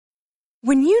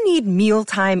When you need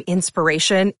mealtime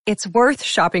inspiration, it's worth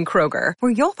shopping Kroger,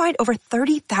 where you'll find over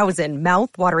 30,000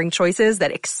 mouth-watering choices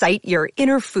that excite your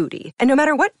inner foodie. And no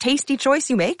matter what tasty choice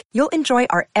you make, you'll enjoy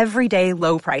our everyday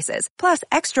low prices, plus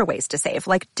extra ways to save,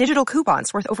 like digital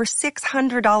coupons worth over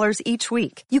 $600 each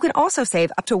week. You can also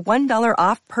save up to $1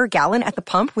 off per gallon at the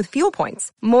pump with fuel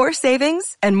points. More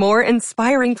savings and more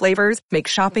inspiring flavors make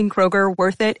shopping Kroger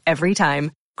worth it every time.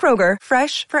 Kroger,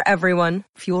 fresh for everyone.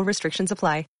 Fuel restrictions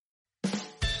apply.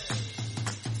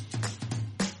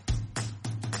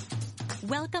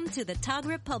 Welcome to the Tog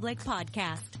Republic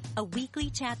podcast, a weekly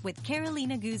chat with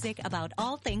Carolina Guzik about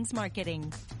all things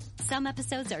marketing. Some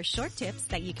episodes are short tips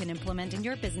that you can implement in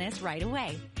your business right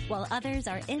away, while others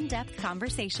are in-depth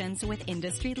conversations with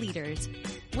industry leaders.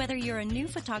 Whether you're a new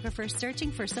photographer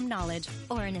searching for some knowledge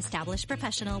or an established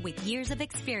professional with years of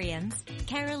experience,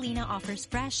 Carolina offers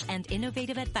fresh and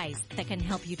innovative advice that can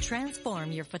help you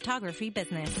transform your photography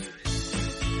business.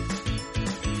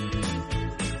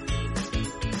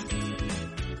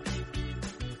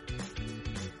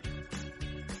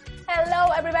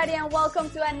 Hello, everybody, and welcome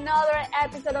to another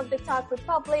episode of the Tog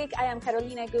Republic. I am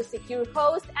Carolina Guzik, your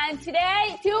host, and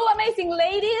today, two amazing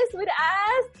ladies with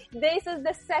us. This is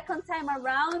the second time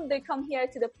around they come here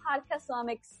to the podcast, so I'm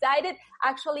excited.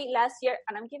 Actually, last year,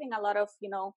 and I'm giving a lot of,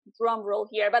 drum roll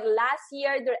here, but last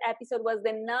year, their episode was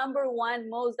the #1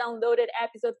 most downloaded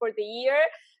episode for the year.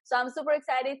 So I'm super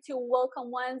excited to welcome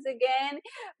once again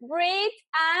Britt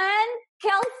and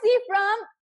Kelsey from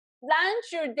Launch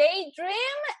Your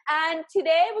Daydream. And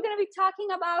today we're going to be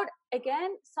talking about,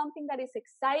 again, something that is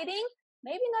exciting.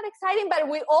 Maybe not exciting, but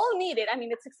we all need it. I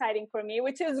mean, it's exciting for me,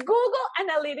 which is Google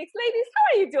Analytics. Ladies, how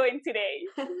are you doing today?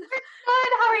 Good.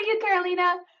 How are you,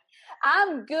 Carolina?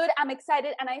 I'm good. I'm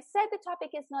excited. And I said the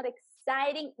topic is not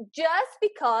exciting just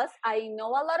because I know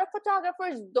a lot of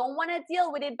photographers don't want to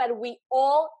deal with it, but we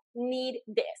all need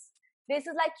this. This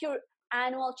is like your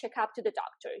annual checkup to the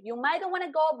doctor. You might not want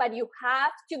to go, but you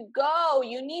have to go.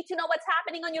 You need to know what's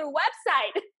happening on your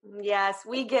website. Yes,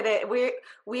 we get it.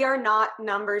 We are not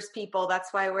numbers people.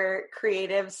 That's why we're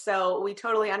creative. So we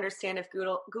totally understand if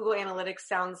Google Analytics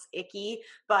sounds icky,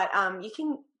 but you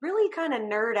can really kind of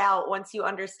nerd out once you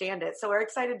understand it. So we're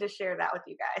excited to share that with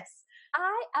you guys.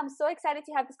 I am so excited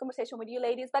to have this conversation with you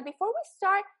ladies. But before we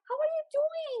start, how are you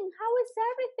doing? How is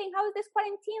everything? How is this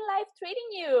quarantine life treating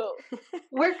you?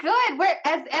 We're good. We're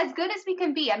as good as we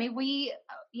can be. I mean, we,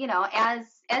 as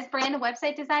brand and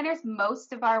website designers,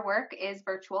 most of our work is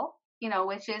virtual,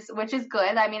 which is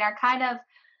good. I mean, our kind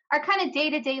of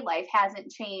day-to-day life hasn't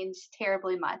changed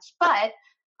terribly much, but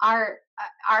our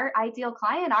ideal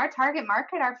client, our target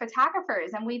market, are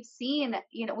photographers, and we've seen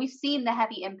the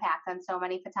heavy impact on so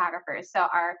many photographers. So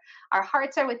our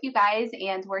hearts are with you guys,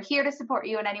 and we're here to support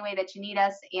you in any way that you need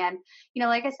us. And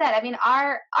like I said, I mean,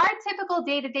 our typical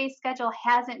day-to-day schedule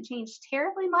hasn't changed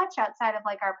terribly much outside of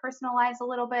like our personal lives a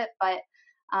little bit, but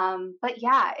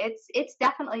yeah, it's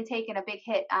definitely taken a big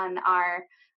hit on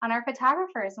our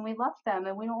photographers, and we love them,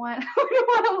 and we don't want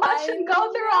to watch them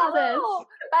go through all this.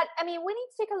 But I mean, we need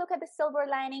to take a look at the silver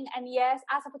lining. And yes,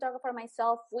 as a photographer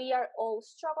myself, we are all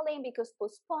struggling because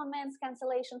postponements,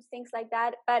 cancellations, things like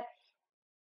that.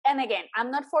 And again, I'm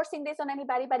not forcing this on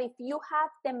anybody, but if you have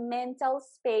the mental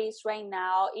space right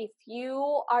now, if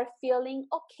you are feeling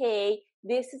okay,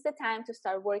 this is the time to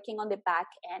start working on the back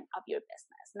end of your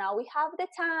business. Now we have the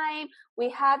time, we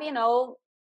have,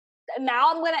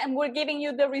 now we're giving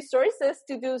you the resources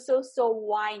to do so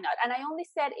why not? And I only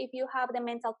said if you have the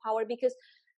mental power, because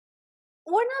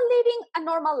we're not living a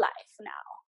normal life now.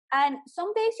 And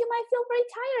some days you might feel very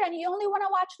tired and you only want to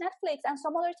watch Netflix, and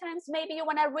some other times maybe you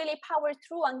want to really power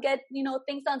through and get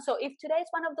things done. So if today is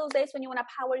one of those days when you want to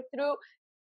power through,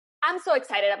 I'm so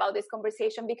excited about this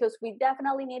conversation because we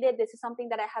definitely need it. This is something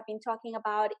that I have been talking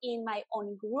about in my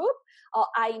own group.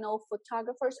 I know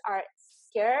photographers are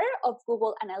scared of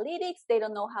Google Analytics. They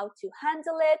don't know how to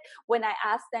handle it. When I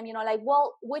ask them,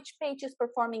 well, which page is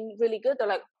performing really good? They're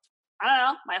like, I don't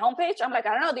know, my homepage. I'm like,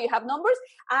 I don't know. Do you have numbers?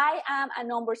 I am a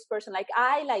numbers person. Like,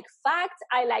 I like facts.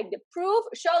 I like the proof.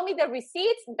 Show me the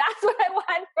receipts. That's what I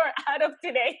want out of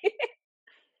today.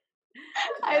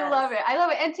 I love it.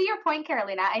 And to your point,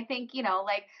 Carolina, I think, we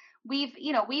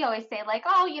always say like,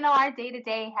 our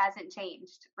day-to-day hasn't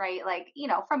changed, right? Like,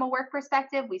 from a work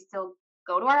perspective, we still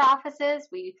go to our offices,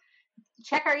 we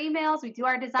check our emails, we do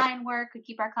our design work, we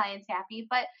keep our clients happy.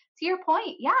 But to your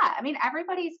point, yeah, I mean,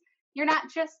 you're not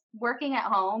just working at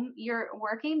home, you're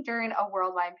working during a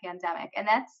worldwide pandemic. And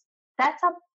that's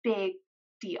a big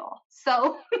deal.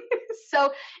 So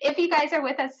if you guys are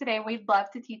with us today, we'd love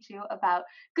to teach you about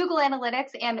Google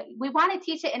Analytics. And we want to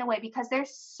teach it in a way because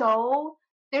there's so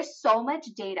there's so much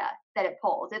data that it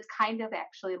pulls. It's kind of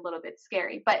actually a little bit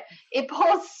scary, but it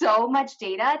pulls so much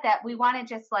data that we want to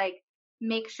just like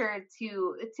make sure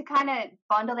to kind of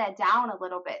bundle that down a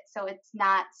little bit so it's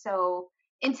not so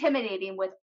intimidating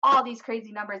with all these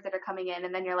crazy numbers that are coming in,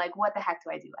 and then you're like, what the heck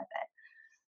do I do with it?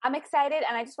 I'm excited,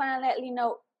 and I just want to let you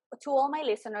know, to all my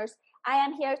listeners, I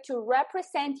am here to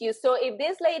represent you. So if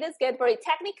these ladies get very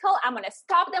technical, I'm going to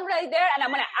stop them right there, and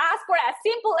I'm going to ask for a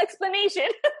simple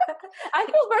explanation. I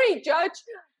feel very Judge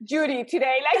Judy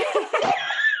today. Like,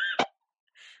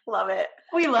 love it.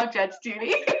 We love Judge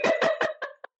Judy.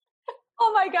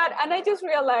 Oh my God. And I just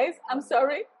realized, I'm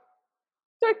sorry,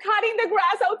 they're cutting the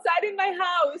grass outside in my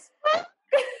house.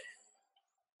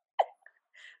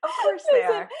 Of course they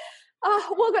are.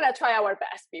 We're going to try our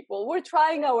best, people. We're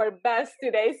trying our best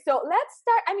today. So let's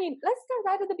start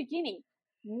right at the beginning.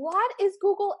 What is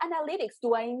Google Analytics?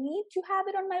 Do I need to have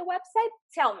it on my website?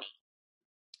 Tell me.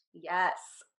 Yes,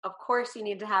 of course you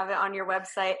need to have it on your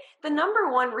website. The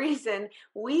number one reason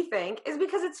we think is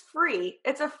because it's free.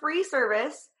 It's a free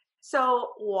service.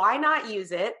 So why not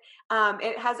use it?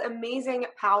 It has amazing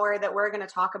power that we're going to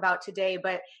talk about today.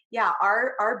 But yeah,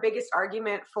 our biggest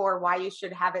argument for why you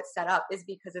should have it set up is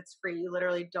because it's free. You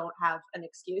literally don't have an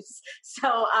excuse.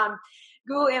 So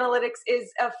Google Analytics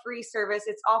is a free service.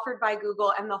 It's offered by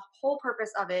Google, and the whole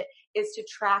purpose of it is to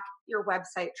track your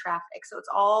website traffic. So it's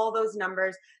all those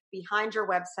numbers behind your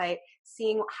website,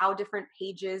 seeing how different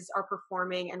pages are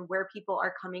performing and where people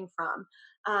are coming from.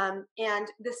 And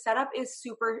the setup is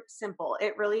super simple.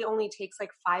 It really only takes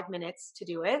like 5 minutes to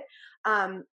do it.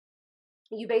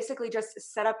 You basically just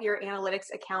set up your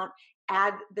analytics account,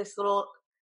 add this little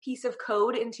piece of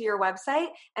code into your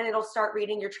website, and it'll start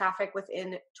reading your traffic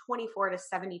within 24 to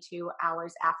 72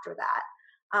 hours after that.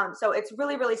 So it's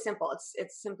really, really simple.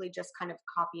 It's simply just kind of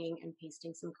copying and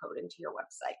pasting some code into your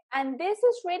website. And this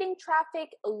is reading traffic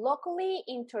locally,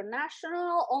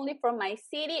 international, only from my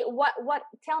city. What?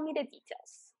 Tell me the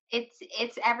details.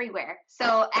 It's everywhere.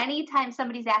 So anytime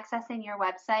somebody's accessing your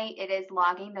website, it is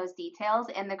logging those details.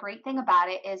 And the great thing about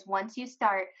it is once you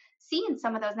start seeing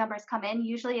some of those numbers come in,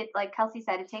 usually, like Kelsey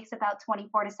said, it takes about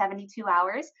 24 to 72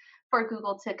 hours for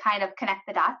Google to kind of connect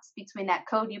the dots between that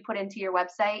code you put into your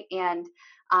website and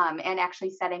actually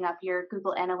setting up your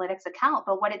Google Analytics account.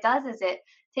 But what it does is it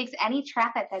takes any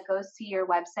traffic that goes to your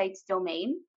website's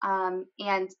domain. And,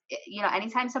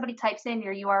 anytime somebody types in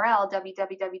your URL,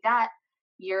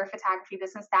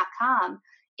 www.yourphotographybusiness.com,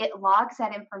 it logs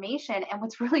that information. And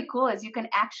what's really cool is you can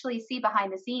actually see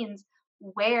behind the scenes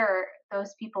where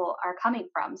those people are coming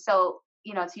from. So,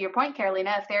 to your point,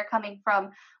 Carolina, if they're coming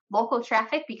from local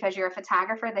traffic because you're a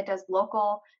photographer that does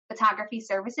local photography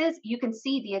services, you can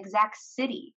see the exact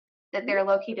city that they're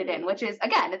located in, which is,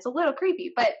 again, it's a little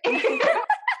creepy, but if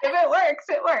it works,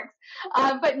 it works.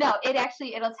 But no,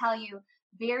 it'll tell you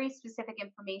very specific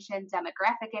information,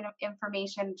 demographic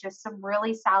information, just some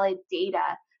really solid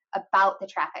data about the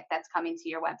traffic that's coming to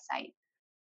your website.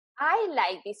 I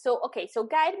like this. So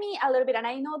guide me a little bit. And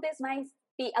I know this might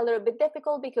be a little bit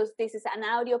difficult because this is an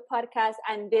audio podcast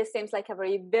and this seems like a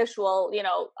very visual,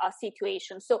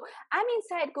 situation. So I'm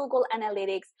inside Google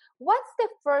Analytics. What's the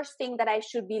first thing that I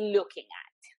should be looking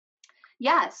at?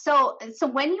 Yeah. So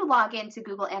when you log into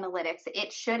Google Analytics,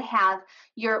 it should have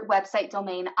your website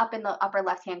domain up in the upper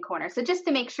left-hand corner. So just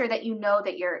to make sure that you know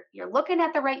that you're looking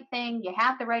at the right thing, you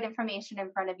have the right information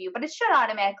in front of you, but it should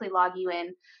automatically log you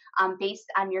in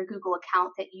based on your Google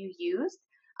account that you used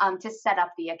to set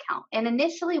up the account. And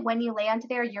initially, when you land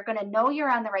there, you're going to know you're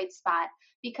on the right spot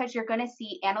because you're going to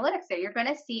see analytics there. You're going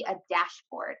to see a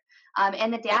dashboard.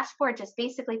 And the dashboard just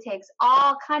basically takes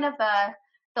all kind of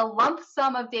the lump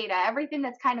sum of data, everything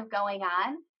that's kind of going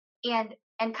on, and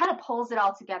kind of pulls it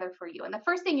all together for you. And the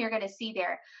first thing you're going to see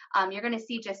there, you're going to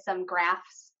see just some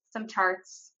graphs, some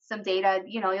charts, some data.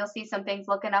 You'll see some things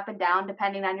looking up and down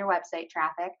depending on your website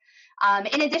traffic.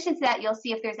 In addition to that, you'll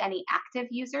see if there's any active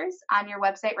users on your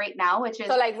website right now, which is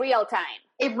so like real time.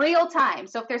 In real time.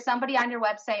 So if there's somebody on your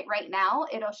website right now,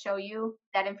 it'll show you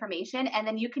that information. And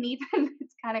then you can even,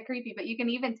 it's kind of creepy, but you can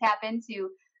even tap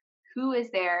into who is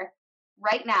there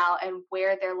right now and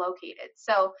where they're located.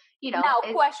 So, Now,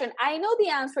 question. I know the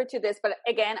answer to this, but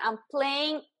again, I'm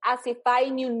playing as if I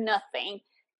knew nothing.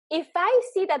 If I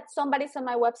see that somebody's on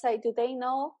my website, do they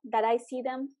know that I see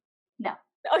them? No.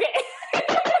 Okay.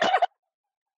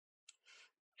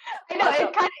 I know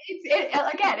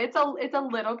it's a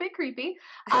little bit creepy,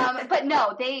 but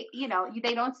no, they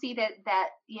don't see that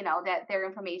their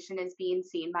information is being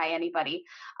seen by anybody.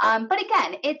 But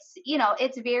again,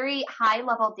 it's very high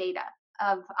level data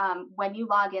of when you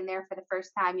log in there for the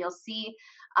first time, you'll see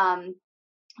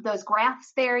those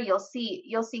graphs there. You'll see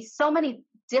so many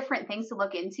different things to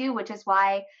look into, which is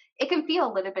why it can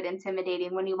feel a little bit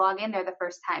intimidating when you log in there the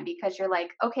first time, because you're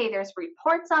like, okay, there's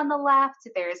reports on the left,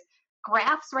 there's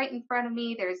graphs right in front of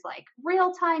me, there's like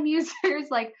real-time users,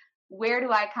 like where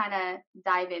do I kind of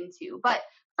dive into? But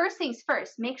first things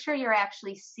first, make sure you're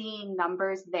actually seeing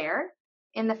numbers there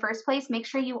in the first place. Make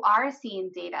sure you are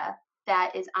seeing data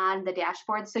that is on the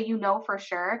dashboard, so you know for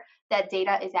sure that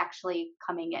data is actually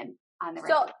coming in on the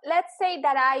So let's say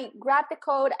that I grab the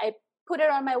code, I put it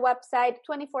on my website,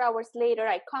 24 hours later,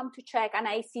 I come to check and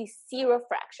I see 0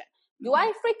 fraction. Do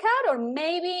I freak out, or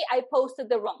maybe I posted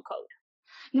the wrong code?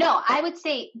 No, I would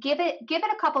say give it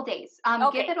a couple days.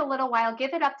 Okay. Give it a little while.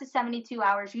 Give it up to 72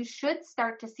 hours. You should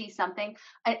start to see something.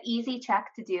 An easy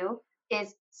check to do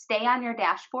is stay on your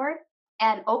dashboard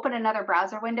and open another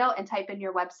browser window and type in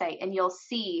your website, and you'll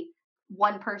see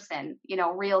one person,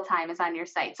 real time is on your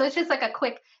site. So it's just like a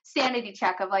quick sanity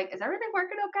check of like, is everything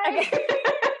working okay?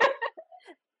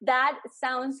 That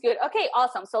sounds good. Okay,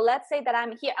 awesome. So let's say that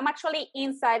I'm here. I'm actually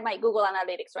inside my Google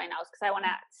Analytics right now because I want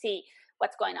to see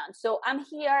what's going on. So I'm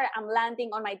here, I'm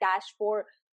landing on my dashboard.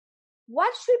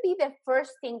 What should be the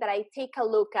first thing that I take a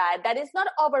look at that is not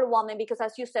overwhelming? Because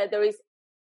as you said, there is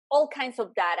all kinds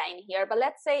of data in here. But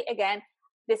let's say, again,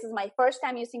 this is my first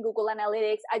time using Google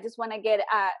Analytics. I just want to get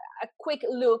a quick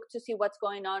look to see what's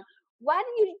going on. What's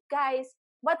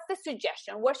the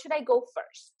suggestion? Where should I go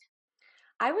first?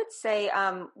 I would say,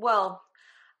 I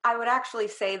would actually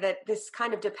say that this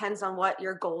kind of depends on what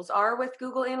your goals are with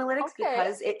Google Analytics,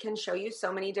 because it can show you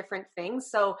so many different things.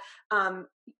 So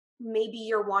maybe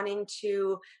you're wanting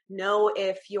to know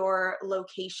if your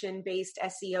location-based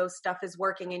SEO stuff is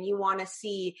working and you want to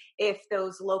see if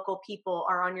those local people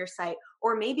are on your site.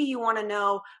 Or maybe you want to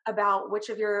know about which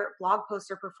of your blog posts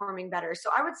are performing better.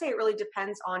 So I would say it really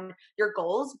depends on your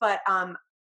goals. But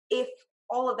if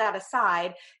all of that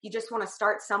aside, you just want to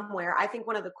start somewhere. I think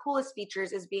one of the coolest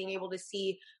features is being able to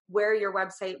see where your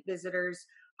website visitors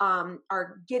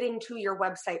are getting to your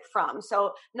website from.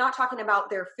 So not talking about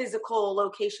their physical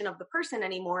location of the person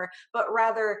anymore, but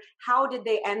rather how did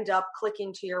they end up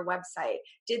clicking to your website?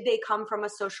 Did they come from a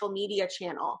social media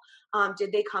channel?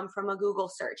 Did they come from a Google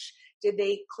search? Did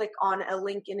they click on a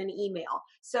link in an email?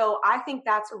 So I think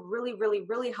that's really, really,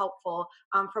 really helpful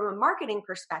from a marketing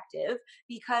perspective,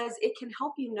 because it can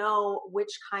help you know which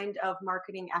kind of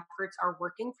marketing efforts are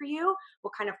working for you,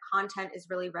 what kind of content is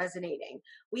really resonating.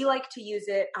 We like to use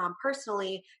it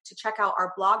personally to check out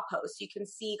our blog posts. You can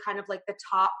see kind of like the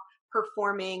top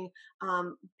performing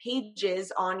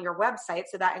pages on your website.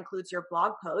 So that includes your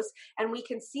blog posts. And we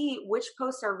can see which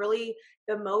posts are really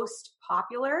the most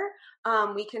popular.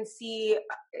 We can see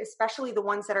especially the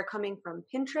ones that are coming from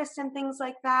Pinterest and things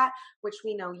like that, which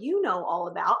we know you know all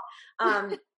about.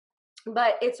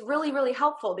 But it's really, really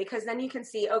helpful, because then you can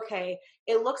see, okay,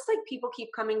 it looks like people keep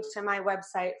coming to my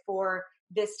website for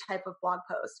this type of blog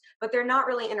post, but they're not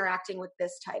really interacting with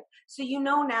this type. So you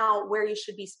know now where you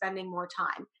should be spending more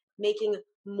time, making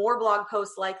more blog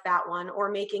posts like that one, or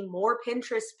making more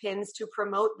Pinterest pins to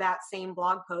promote that same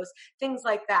blog post, things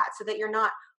like that, so that you're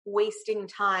not wasting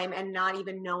time and not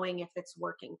even knowing if it's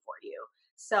working for you.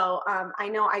 So I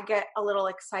know I get a little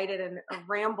excited and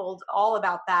rambled all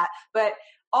about that, but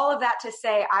all of that to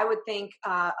say, I would think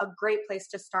a great place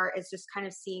to start is just kind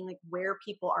of seeing like where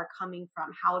people are coming from,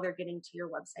 how they're getting to your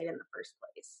website in the first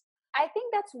place. I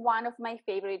think that's one of my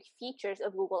favorite features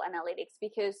of Google Analytics,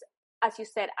 because as you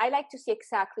said, I like to see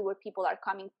exactly where people are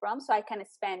coming from, so I can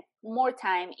spend more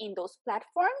time in those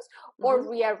platforms or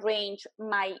rearrange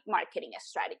my marketing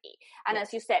strategy. And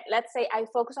as you said, let's say I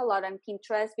focus a lot on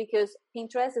Pinterest, because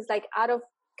Pinterest is like out of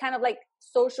kind of like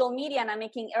social media, and I'm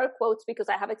making air quotes because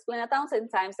I have explained 1,000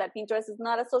 times that Pinterest is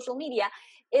not a social media.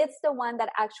 It's the one that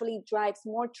actually drives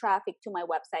more traffic to my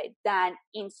website than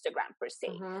Instagram per se.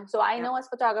 So I know as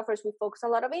photographers, we focus a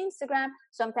lot on Instagram.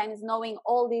 Sometimes knowing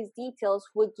all these details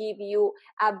would give you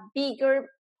a bigger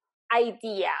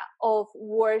idea of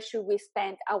where should we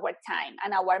spend our time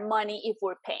and our money if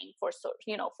we're paying for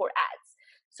for ads.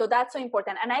 So that's so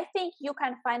important. And I think you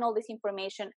can find all this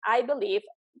information, I believe.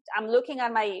 I'm looking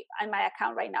at my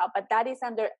account right now, but that is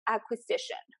under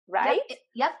acquisition, right?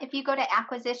 Yep. If you go to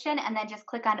acquisition and then just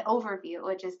click on overview,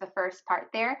 which is the first part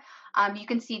there, you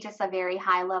can see just a very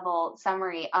high level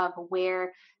summary of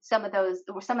where some of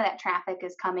that traffic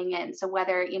is coming in. So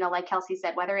whether, like Kelsey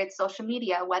said, whether it's social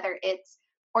media, whether it's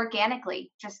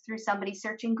organically just through somebody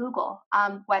searching Google,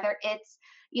 whether it's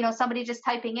somebody just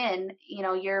typing in,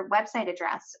 your website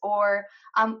address, or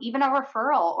even a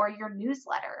referral or your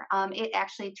newsletter. It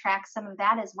actually tracks some of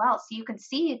that as well. So you can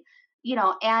see,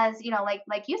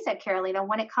 like you said, Carolina,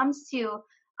 when it comes to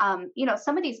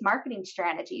some of these marketing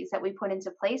strategies that we put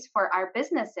into place for our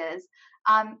businesses,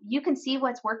 you can see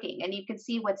what's working and you can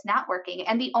see what's not working.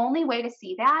 And the only way to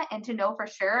see that and to know for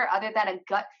sure, other than a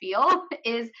gut feel,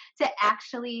 is to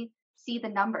actually see the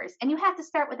numbers. And you have to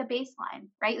start with a baseline,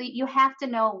 right? You have to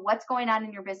know what's going on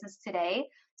in your business today,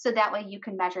 so that way you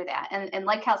can measure that. And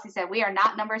like Kelsey said, we are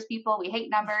not numbers people. We hate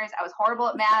numbers. I was horrible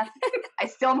at math. I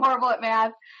still am horrible at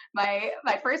math. My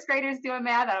first grader's doing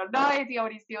math. I have no idea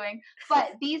what he's doing.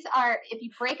 But these are, if you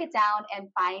break it down and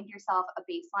find yourself a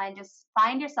baseline, just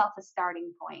find yourself a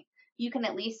starting point. You can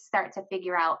at least start to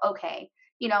figure out, okay,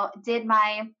 did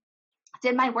my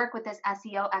work with this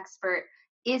SEO expert,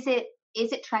 is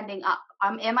it trending up?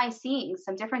 Am I seeing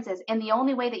some differences? And the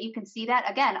only way that you can see that,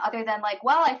 again, other than like,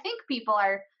 well, I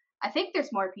think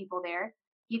there's more people there,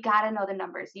 you got to know the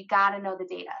numbers. You got to know the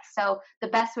data. So the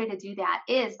best way to do that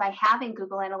is by having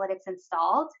Google Analytics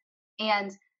installed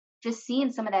and just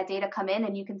seeing some of that data come in,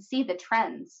 and you can see the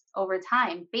trends over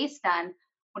time based on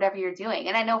whatever you're doing.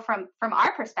 And I know from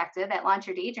our perspective at Launch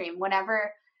Your Daydream,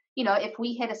 whenever, if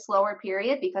we hit a slower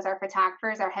period, because our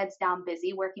photographers are heads down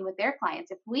busy working with their clients,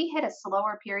 if we hit a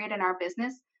slower period in our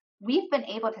business, we've been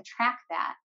able to track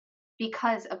that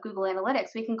because of Google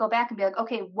Analytics. We can go back and be like,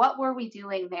 okay, what were we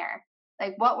doing there?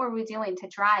 Like, what were we doing to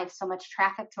drive so much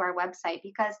traffic to our website?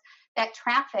 Because that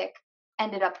traffic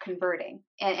ended up converting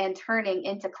and turning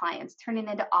into clients, turning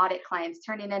into audit clients,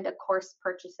 turning into course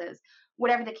purchases,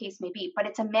 whatever the case may be. But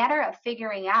it's a matter of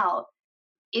figuring out,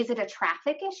 is it a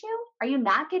traffic issue? Are you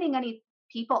not getting any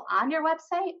people on your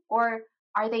website, or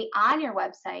are they on your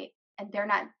website and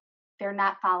they're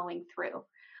not following through?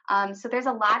 So there's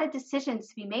a lot of decisions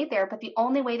to be made there, but the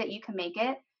only way that you can make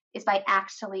it is by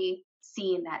actually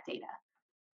seeing that data.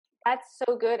 That's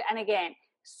so good. And again,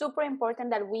 super important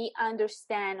that we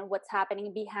understand what's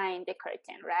happening behind the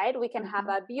curtain, right? We can have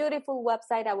a beautiful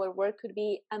website. Our work could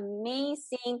be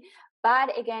amazing.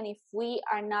 But again, if we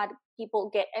are not if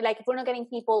we're not getting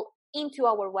people into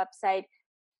our website,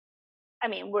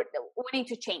 we need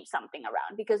to change something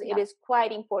around, because it is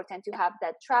quite important to have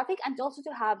that traffic and also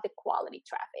to have the quality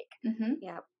traffic. Mm-hmm.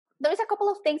 Yeah. There's a couple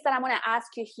of things that I'm going to ask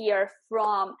you here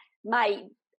from my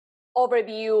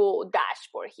overview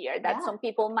dashboard here that some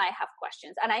people might have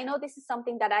questions. And I know this is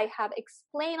something that I have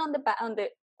explained on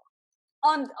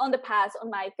the past on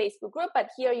my Facebook group, but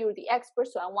here you're the expert,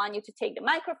 so I want you to take the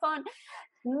microphone.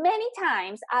 Many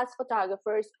times as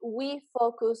photographers, we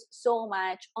focus so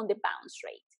much on the bounce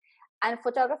rate, and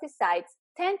photography sites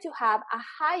tend to have a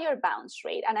higher bounce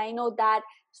rate. And I know that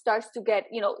starts to get,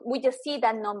 we just see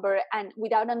that number, and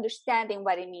without understanding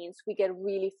what it means, we get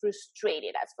really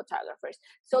frustrated as photographers.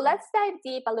 So let's dive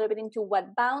deep a little bit into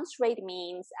what bounce rate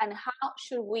means and how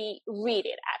should we read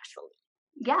it actually.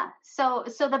 Yeah. So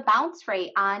the bounce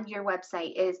rate on your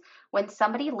website is when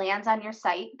somebody lands on your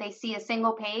site, they see a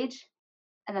single page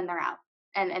and then they're out.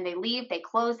 And they leave, they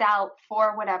close out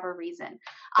for whatever reason.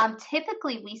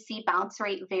 Typically, we see bounce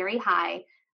rate very high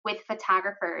with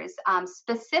photographers,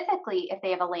 specifically if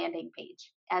they have a landing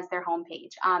page as their home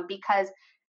page, because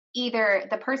either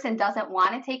the person doesn't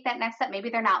want to take that next step, maybe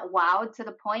they're not wowed to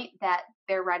the point that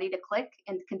they're ready to click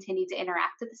and continue to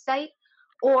interact with the site,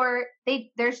 or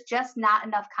there's just not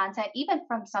enough content, even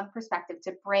from some perspective,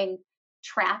 to bring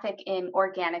traffic in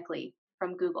organically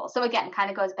from Google. So again,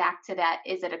 kind of goes back to that,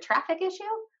 is it a traffic issue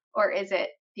or is it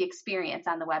the experience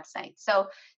on the website? So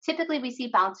typically we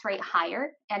see bounce rate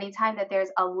higher anytime that there's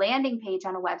a landing page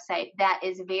on a website that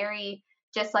is very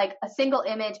just like a single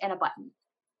image and a button.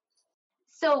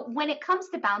 So when it comes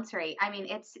to bounce rate,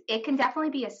 it can definitely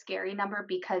be a scary number,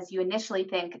 because you initially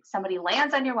think somebody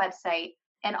lands on your website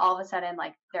and all of a sudden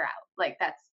like they're out, like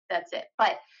that's it.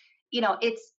 But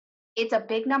it's a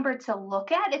big number to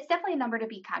look at. It's definitely a number to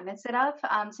be cognizant of,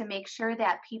 to make sure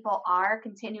that people are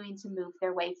continuing to move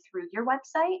their way through your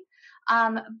website.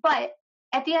 But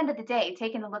at the end of the day,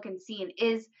 taking a look and seeing,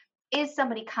 is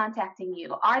somebody contacting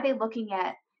you? Are they looking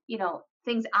at,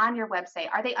 things on your website?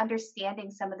 Are they understanding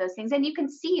some of those things? And you can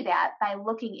see that by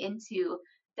looking into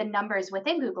the numbers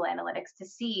within Google Analytics to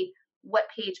see what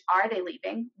page are they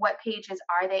leaving, what pages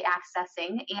are they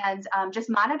accessing, and just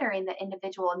monitoring the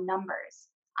individual numbers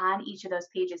on each of those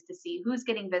pages to see who's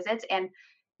getting visits. And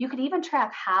you can even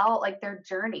track how, like, their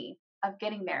journey of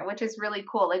getting there, which is really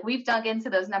cool. Like, we've dug into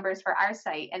those numbers for our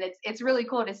site, and it's really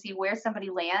cool to see where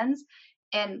somebody lands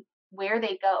and where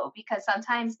they go, because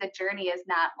sometimes the journey is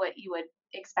not what you would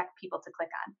expect people to click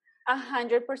on.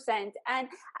 100%. And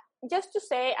just to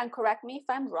say, and correct me if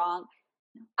I'm wrong,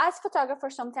 as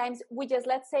photographers, sometimes we just,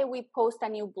 let's say we post a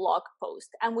new blog post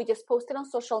and we just post it on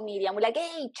social media and we're like,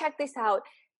 hey, check this out.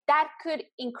 that could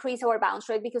increase our bounce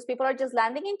rate because people are just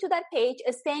landing into that page,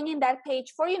 staying in that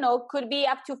page for, could be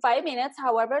up to 5 minutes,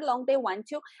 however long they want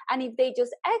to. And if they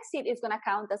just exit, it's going to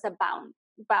count as a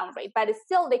bounce rate. But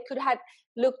still, they could have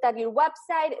looked at your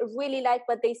website, really like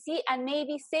what they see, and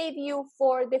maybe save you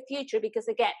for the future. Because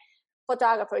again,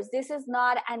 photographers, this is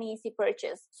not an easy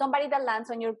purchase. Somebody that lands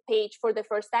on your page for the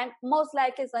first time, most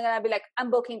likely is not going to be like, I'm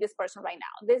booking this person right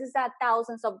now. This is a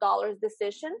thousands of dollars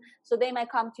decision. So they might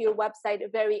come to your website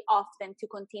very often to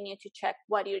continue to check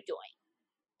what you're doing.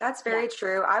 That's very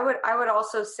true. I would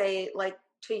also say, like,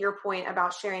 to your point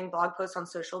about sharing blog posts on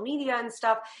social media and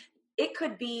stuff, it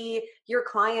could be your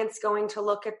clients going to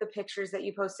look at the pictures that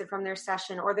you posted from their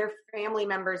session, or their family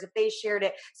members if they shared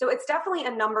it. So it's definitely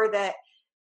a number that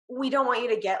we don't want you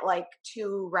to get like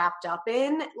too wrapped up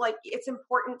in. Like, it's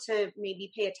important to maybe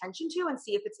pay attention to and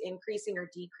see if it's increasing or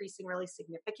decreasing really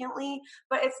significantly,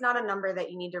 but it's not a number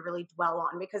that you need to really dwell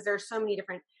on because there's so many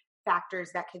different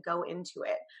factors that could go into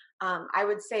it. I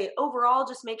would say overall,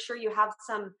 just make sure you have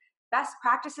some best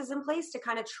practices in place to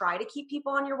kind of try to keep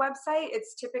people on your website.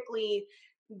 It's typically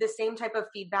the same type of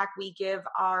feedback we give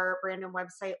our brand and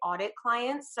website audit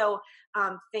clients. So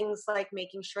things like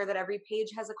making sure that every page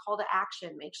has a call to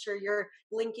action, make sure you're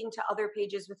linking to other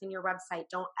pages within your website.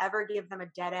 Don't ever give them a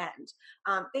dead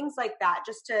end. Things like that,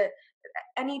 just to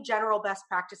any general best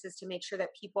practices to make sure that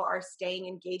people are staying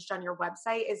engaged on your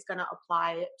website is going to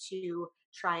apply to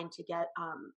trying to get,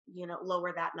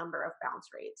 lower that number of bounce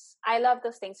rates. I love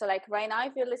those things. So like right now,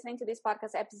 if you're listening to this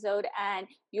podcast episode and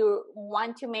you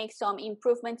want to make some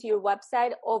improvement to your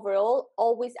website overall,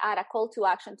 always add a call to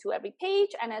action to every page.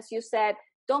 And as you said,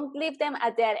 don't leave them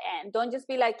at dead end. Don't just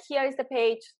be like, here is the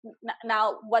page.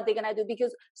 Now what they're going to do?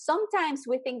 Because sometimes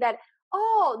we think that,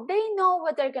 oh, they know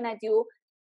what they're going to do.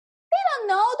 They don't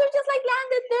know. They're just like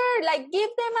landed there. Like, give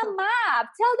them a map.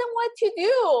 Tell them what to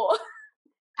do.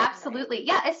 Absolutely.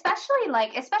 Yeah. Especially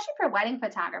for wedding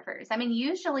photographers. I mean,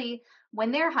 usually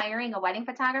when they're hiring a wedding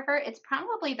photographer, it's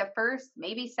probably the first,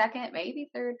 maybe second, maybe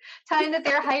third time that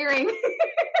they're hiring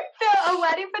a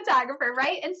wedding photographer,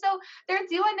 right? And so they're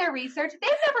doing their research.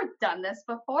 They've never done this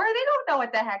before. They don't know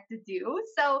what the heck to do.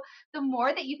 So the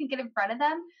more that you can get in front of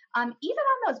them, even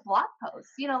on those blog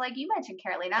posts, like you mentioned,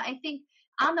 Carolina, I think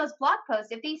on those blog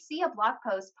posts, if they see a blog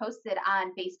post posted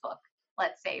on Facebook,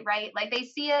 let's say, right? Like they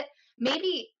see it,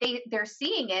 maybe they're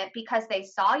seeing it because they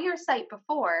saw your site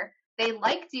before, they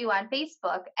liked you on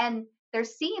Facebook, and they're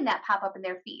seeing that pop up in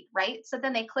their feed, right? So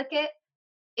then they click it.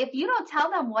 If you don't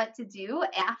tell them what to do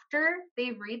after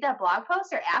they read that blog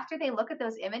post or after they look at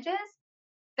those images,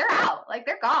 they're out, like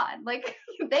they're gone. Like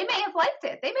they may have liked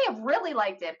it. They may have really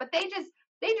liked it, but they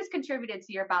just contributed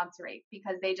to your bounce rate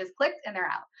because they just clicked and they're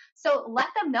out. So let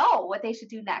them know what they should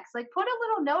do next. Like put a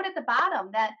little note at the bottom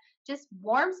that just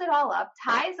warms it all up,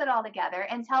 ties it all together,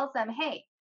 and tells them, hey,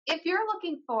 if you're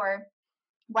looking for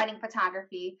wedding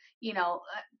photography,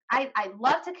 I'd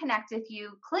love to connect with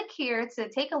you. Click here to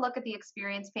take a look at the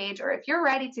experience page, or if you're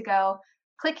ready to go,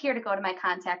 click here to go to my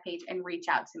contact page and reach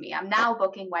out to me. I'm now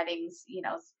booking weddings,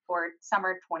 for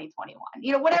summer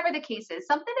 2021, whatever the case is,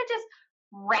 something to just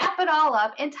wrap it all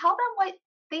up and tell them what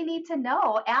they need to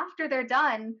know after they're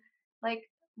done, like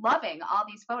loving all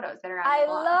these photos that are on the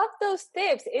blog. Love those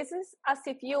tips. It's as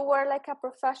if you were like a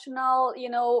professional,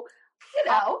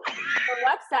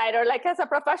 website, or like as a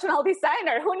professional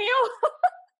designer. Who knew?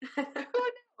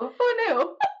 Who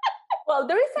knew? Well,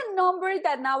 there is a number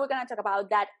that now we're going to talk about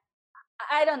that.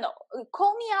 I don't know.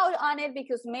 Call me out on it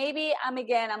because maybe I'm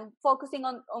focusing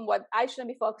on what I shouldn't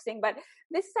be focusing, but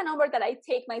this is a number that I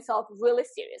take myself really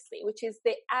seriously, which is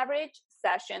the average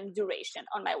session duration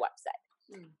on my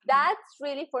website. Mm-hmm. That's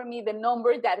really for me the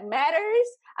number that matters.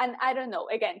 And I don't know,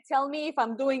 again, tell me if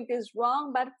I'm doing this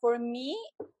wrong, but for me,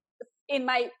 in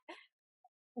my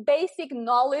basic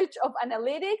knowledge of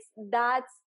analytics,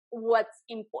 that's what's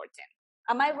important.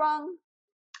 Am I wrong?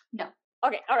 No.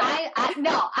 Okay, all right.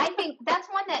 I think that's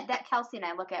one that Kelsey and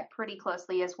I look at pretty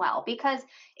closely as well, because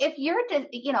if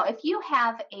if you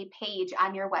have a page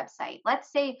on your website,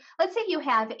 let's say you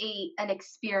have an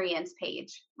experience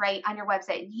page, right, on your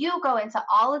website, you go into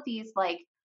all of these like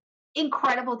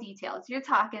incredible details.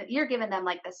 You're giving them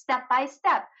like the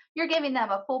step-by-step, you're giving them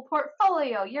a full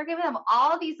portfolio, you're giving them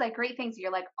all these like great things.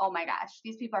 You're like, oh my gosh,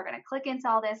 these people are going to click into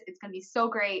all this. It's going to be so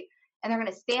great. And they're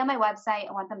going to stay on my website.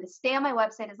 I want them to stay on my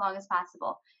website as long as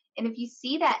possible. And if you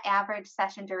see that average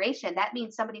session duration, that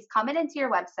means somebody's coming into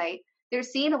your website, they're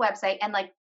seeing the website, and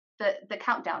like the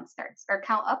countdown starts, or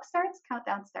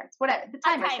countdown starts, whatever, the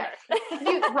timer starts.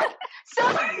 Right. So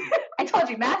I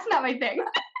told you, math's not my thing.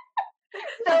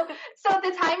 So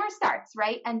the timer starts,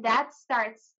 right? And that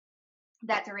starts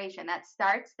that duration, that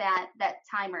starts that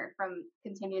timer from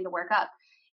continuing to work up.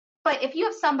 But if you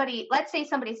have somebody, let's say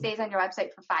somebody stays on your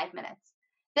website for 5 minutes,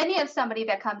 then you have somebody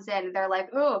that comes in and they're like,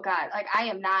 oh God, like I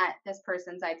am not this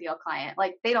person's ideal client.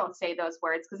 Like they don't say those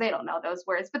words because they don't know those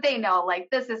words, but they know like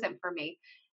this isn't for me.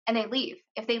 And they leave.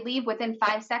 If they leave within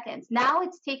 5 seconds, now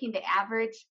it's taking the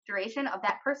average duration of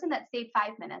that person that stayed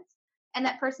 5 minutes and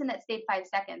that person that stayed 5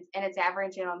 seconds, and it's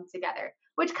averaging them together,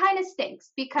 which kind of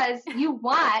stinks because you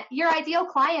want your ideal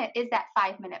client is that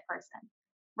 5-minute person,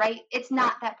 right? It's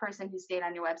not that person who stayed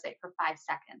on your website for 5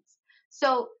 seconds.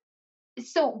 So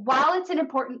while it's an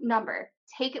important number,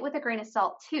 take it with a grain of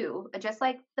salt too, just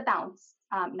like the bounce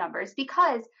numbers,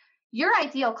 because your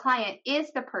ideal client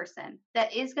is the person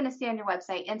that is going to stay on your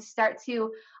website and start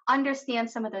to understand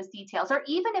some of those details. Or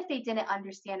even if they didn't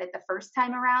understand it the first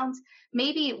time around,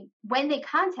 maybe when they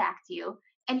contact you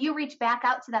and you reach back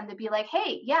out to them to be like,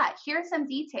 hey, yeah, here's some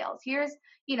details. Here's,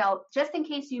 just in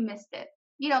case you missed it,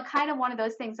 kind of one of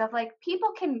those things of like,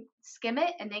 people can skim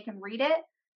it and they can read it.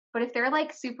 But if they're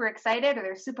like super excited or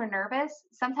they're super nervous,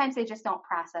 sometimes they just don't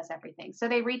process everything. So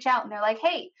they reach out and they're like,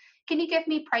 hey, can you give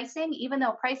me pricing? Even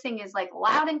though pricing is like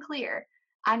loud and clear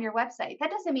on your website. That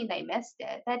doesn't mean they missed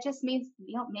it. That just means,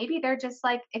 maybe they're just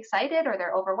like excited or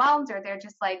they're overwhelmed or they're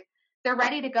just like, they're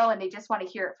ready to go and they just want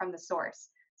to hear it from the source.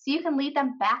 So you can lead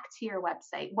them back to your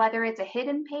website, whether it's a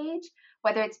hidden page,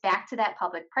 whether it's back to that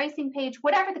public pricing page,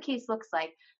 whatever the case looks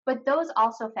like. But those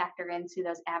also factor into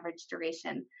those average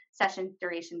session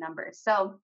duration numbers.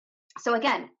 So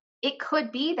again, it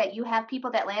could be that you have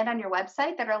people that land on your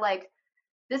website that are like,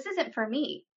 this isn't for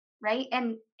me, right?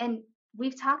 And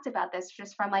we've talked about this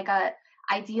just from like a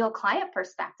ideal client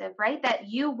perspective, right? That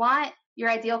you want your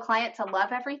ideal client to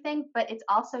love everything, but it's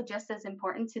also just as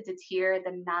important to deter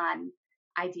the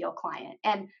non-ideal client.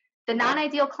 And the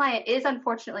non-ideal client is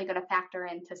unfortunately going to factor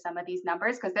into some of these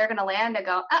numbers because they're going to land and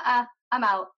go, I'm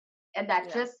out. And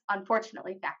that just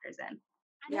unfortunately factors in.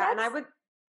 Yeah, and I would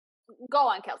go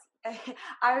on, Kelsey.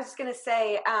 I was just going to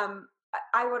say,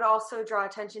 I would also draw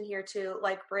attention here to,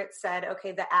 like Britt said,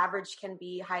 okay, the average can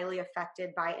be highly affected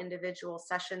by individual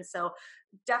sessions. So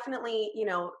definitely,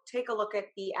 take a look at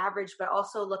the average, but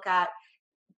also look at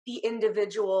the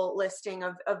individual listing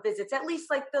of visits, at least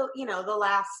like the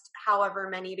last however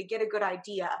many, to get a good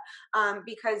idea.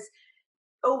 Because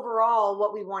overall,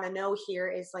 what we want to know here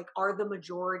is like, are the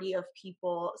majority of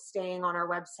people staying on our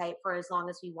website for as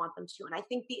long as we want them to? And I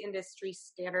think the industry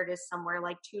standard is somewhere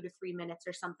like 2 to 3 minutes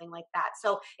or something like that.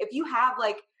 So if you have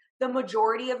like the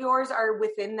majority of yours are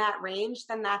within that range,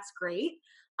 then that's great.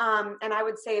 And I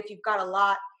would say if you've got a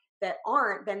lot that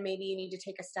aren't, then maybe you need to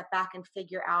take a step back and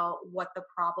figure out what the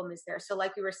problem is there. So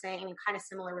like we were saying, and kind of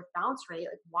similar with bounce rate,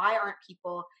 like why aren't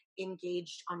people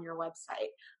engaged on your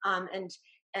website?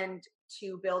 And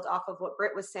to build off of what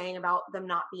Britt was saying about them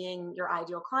not being your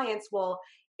ideal clients, well,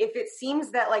 if it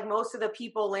seems that like most of the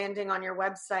people landing on your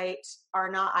website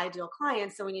are not ideal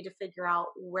clients, so we need to figure out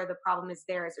where the problem is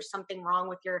there. Is there something wrong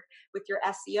with your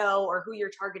SEO or who you're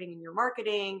targeting in your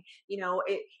marketing?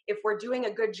 If we're doing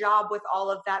a good job with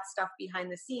all of that stuff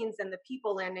behind the scenes, then the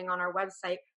people landing on our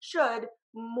website should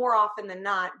more often than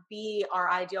not be our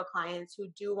ideal clients who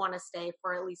do want to stay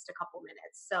for at least a couple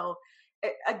minutes. So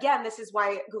again, this is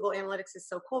why Google Analytics is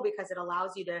so cool, because it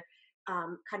allows you to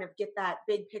kind of get that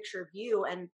big picture view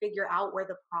and figure out where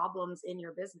the problems in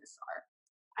your business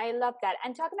are. I love that.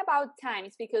 And talking about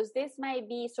times, because this might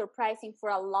be surprising for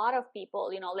a lot of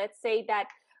people.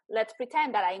 Let's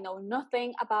pretend that I know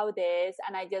nothing about this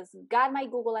and I just got my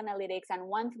Google Analytics, and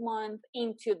 1 month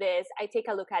into this, I take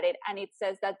a look at it and it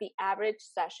says that the average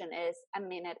session is 1.5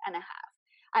 minutes.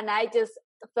 And I just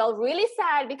felt really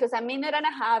sad because 1.5 minutes,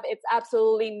 it's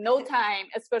absolutely no time,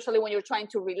 especially when you're trying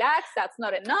to relax. That's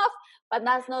not enough, but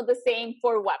that's not the same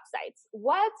for websites.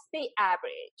 What's the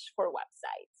average for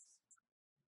websites?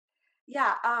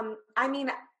 Yeah,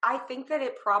 I think that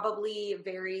it probably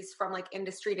varies from like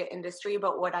industry to industry,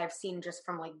 but what I've seen just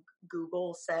from like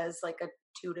Google says like a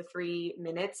 2 to 3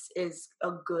 minutes is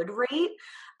a good rate.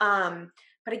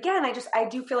 But again, I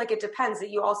do feel like it depends.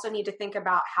 That you also need to think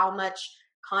about how much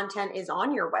content is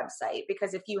on your website,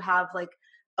 because if you have like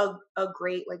a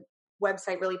great like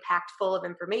website really packed full of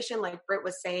information, like Britt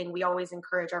was saying, we always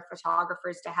encourage our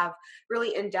photographers to have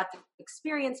really in-depth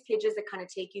experience pages that kind of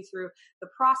take you through the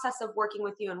process of working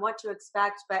with you and what to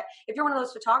expect. But if you're one of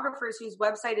those photographers whose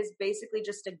website is basically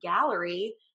just a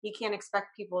gallery, you can't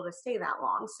expect people to stay that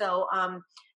long. So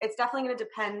it's definitely going to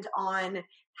depend on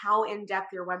how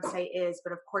in-depth your website is.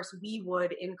 But of course, we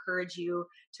would encourage you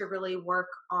to really work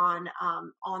on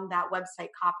that website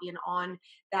copy and on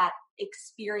that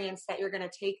experience that you're going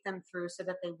to take them through so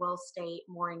that they will stay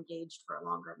more engaged for a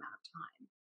longer amount of time.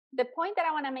 The point that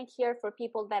I want to make here for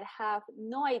people that have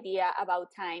no idea about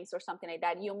times or something like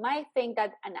that, you might think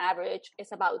that an average is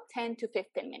about 10 to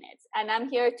 15 minutes. And I'm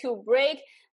here to break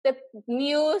the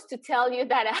news to tell you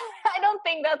that I don't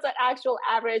think that's an actual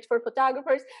average for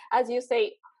photographers. As you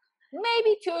say,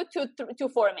 maybe 2 to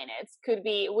 4 minutes could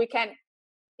be, we can,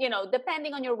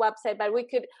 depending on your website, but we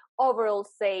could overall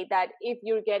say that if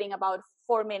you're getting about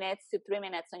 4 minutes to 3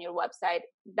 minutes on your website,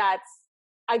 that's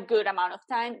a good amount of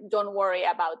time. Don't worry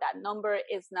about that number.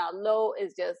 It's not low.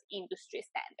 It's just industry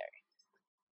standard.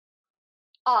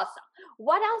 Awesome.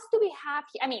 What else do we have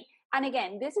here? And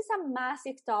again, this is a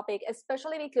massive topic,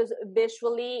 especially because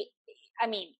visually,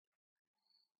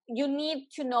 you need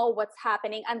to know what's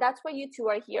happening. And that's what you two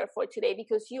are here for today,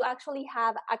 because you actually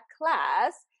have a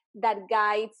class that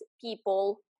guides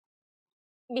people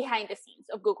behind the scenes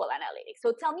of Google Analytics.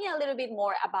 So tell me a little bit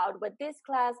more about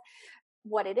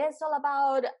what it is all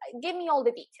about. Give me all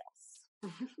the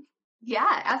details.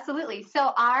 Yeah, absolutely.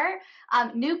 So our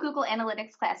new Google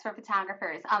Analytics class for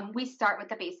photographers, we start with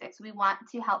the basics. We want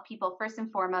to help people first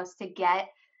and foremost to get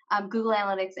Google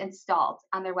Analytics installed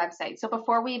on their website. So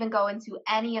before we even go into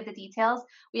any of the details,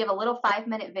 we have a little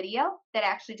 5-minute video that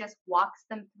actually just walks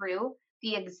them through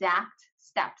the exact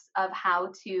steps of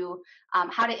how to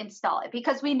install it.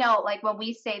 Because we know, like when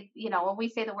we say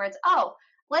the words,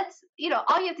 let's,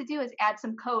 all you have to do is add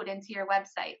some code into your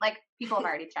website. Like people have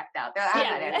already checked out. They're like,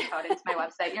 I'm not adding code into my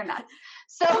website. You're nuts.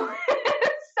 So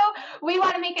we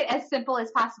want to make it as simple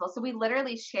as possible. So we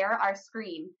literally share our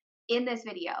screen in this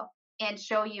video and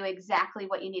show you exactly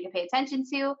what you need to pay attention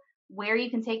to, where you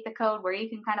can take the code, where you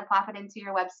can kind of plop it into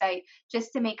your website,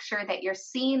 just to make sure that you're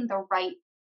seeing the right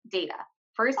data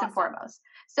first and foremost.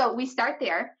 So we start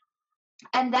there.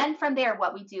 And then from there,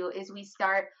 what we do is we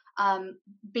start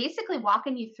basically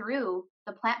walking you through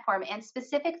the platform and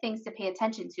specific things to pay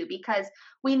attention to, because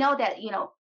we know that,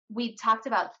 we talked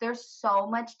about there's so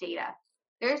much data.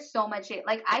 There's so much data.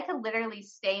 Like I could literally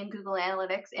stay in Google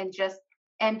Analytics and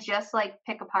just like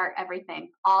pick apart everything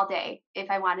all day if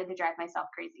I wanted to drive myself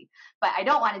crazy. But I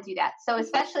don't want to do that. So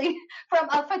especially from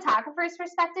a photographer's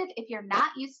perspective, if you're not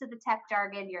used to the tech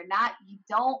jargon, you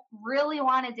don't really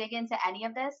want to dig into any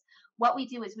of this, what we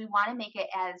do is we want to make it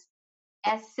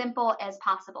as simple as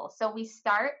possible. So we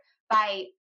start by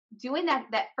doing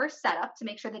that first setup to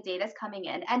make sure the data is coming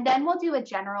in. And then we'll do a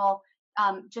general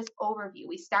just overview.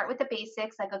 We start with the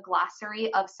basics, like a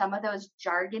glossary of some of those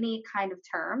jargony kind of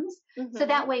terms. Mm-hmm. So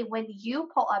that way, when you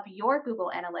pull up your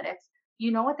Google Analytics,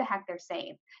 you know what the heck they're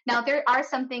saying. Now, there are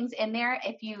some things in there.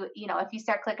 If you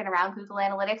start clicking around Google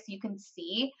Analytics, you can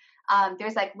see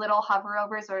there's like little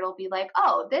hoverovers where it'll be like,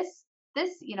 oh, this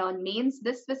means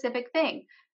this specific thing.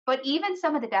 But even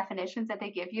some of the definitions that they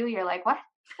give you, you're like, what?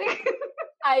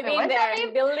 I've been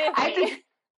there. Believe me.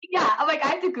 I'm like, I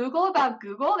have to Google about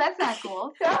Google. That's not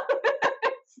cool.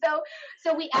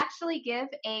 So we actually give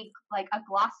a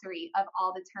glossary of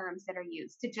all the terms that are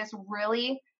used to just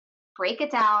really break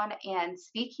it down and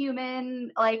speak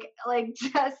human,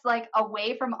 just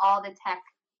away from all the tech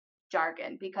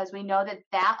jargon, because we know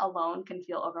that alone can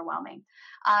feel overwhelming.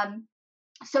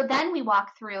 So then we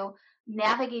walk through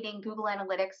navigating Google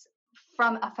Analytics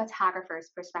from a photographer's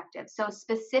perspective. So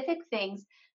specific things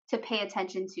to pay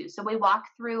attention to. So we walk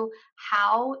through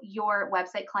how your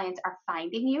website clients are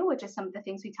finding you, which is some of the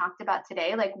things we talked about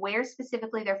today, like where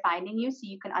specifically they're finding you so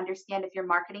you can understand if your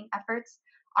marketing efforts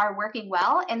are working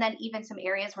well, and then even some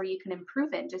areas where you can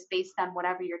improve in just based on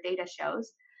whatever your data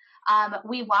shows.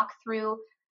 We walk through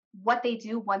what they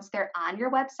do once they're on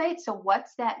your website. So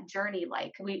what's that journey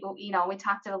like? We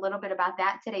talked a little bit about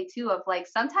that today too, of like,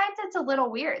 sometimes it's a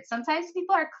little weird. Sometimes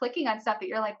people are clicking on stuff that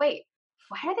you're like, wait,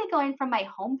 why are they going from my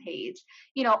homepage,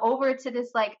 over to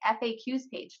this like FAQs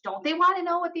page? Don't they want to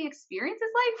know what the experience is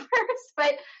like first?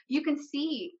 But you can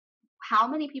see how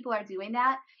many people are doing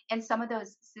that. And some of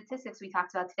those statistics we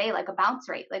talked about today, like a bounce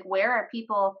rate, like where are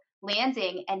people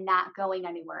landing and not going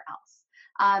anywhere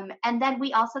else? And then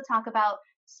we also talk about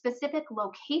specific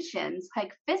locations,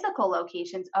 like physical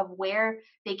locations of where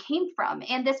they came from.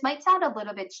 And this might sound a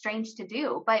little bit strange to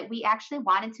do, but we actually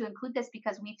wanted to include this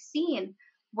because we've seen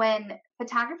when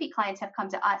photography clients have come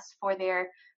to us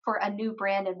for a new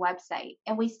brand and website,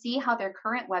 and we see how their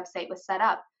current website was set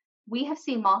up, we have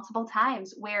seen multiple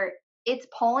times where it's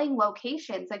pulling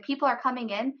locations, like people are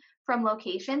coming in from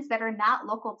locations that are not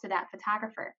local to that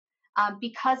photographer.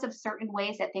 because of certain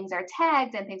ways that things are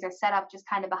tagged and things are set up just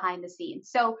kind of behind the scenes.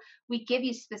 So we give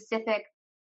you specific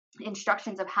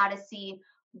instructions of how to see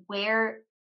where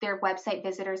their website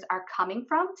visitors are coming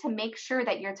from to make sure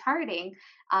that you're targeting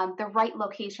the right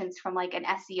locations from like an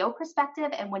SEO perspective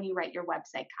and when you write your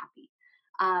website copy.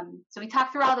 So we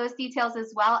talk through all those details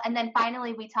as well. And then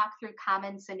finally, we talk through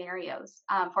common scenarios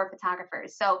for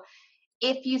photographers. So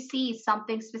if you see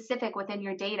something specific within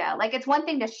your data, like it's one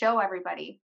thing to show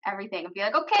everybody everything and be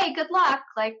like, okay, good luck.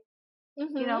 Like,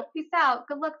 you know, peace out.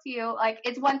 Good luck to you. Like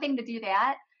it's one thing to do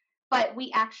that, but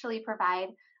we actually provide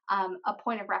a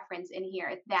point of reference in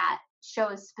here that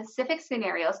shows specific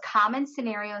scenarios, common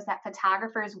scenarios that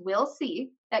photographers will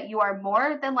see that you are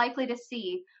more than likely to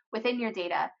see within your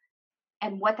data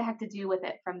and what the heck to do with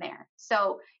it from there.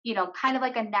 So, you know, kind of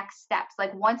like a next steps,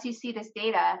 like once you see this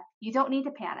data, you don't need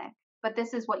to panic, but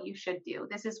this is what you should do.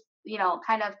 This is, you know,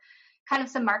 kind of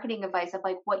some marketing advice of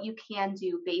like what you can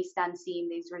do based on seeing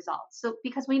these results. So,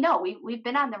 because we know we've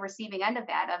been on the receiving end of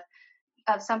that,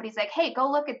 of somebody's like, hey, go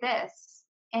look at this.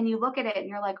 And you look at it and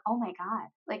you're like, oh my God,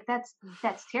 like that's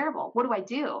terrible. What do I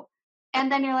do?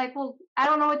 And then you're like, well, I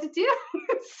don't know what to do.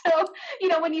 So, you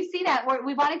know, when you see that,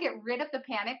 we want to get rid of the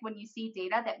panic when you see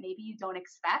data that maybe you don't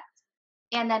expect.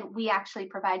 And then we actually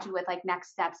provide you with like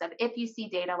next steps of if you see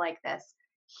data like this,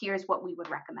 here's what we would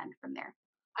recommend from there.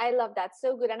 I love that.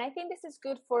 So good. And I think this is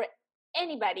good for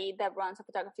anybody that runs a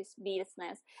photography's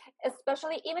business,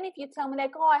 especially even if you tell me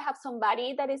like, oh, I have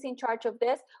somebody that is in charge of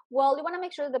this. Well, you want to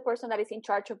make sure that the person that is in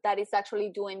charge of that is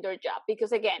actually doing their job.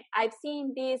 Because again, I've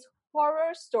seen these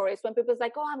horror stories when people's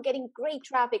like, oh, I'm getting great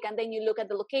traffic. And then you look at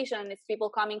the location and it's people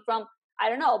coming from, I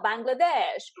don't know,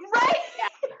 Bangladesh, right?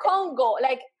 Congo.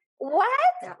 Like, what?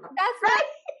 Yeah. That's right.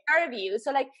 Not review.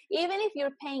 So like, even if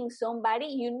you're paying somebody,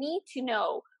 you need to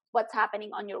know what's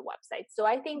happening on your website. So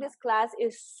I think this class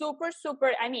is super,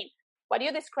 I mean, what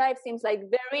you described seems like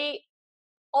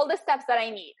all the steps that I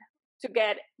need to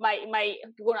get my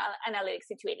Google Analytics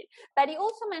situated. But you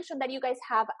also mentioned that you guys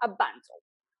have a bundle.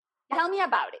 Tell me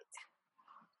about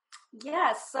it.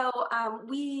 Yes. So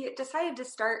we decided to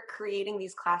start creating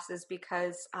these classes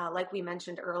because like we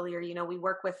mentioned earlier, you know, we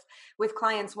work with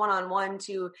clients one-on-one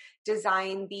to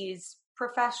design these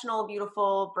professional,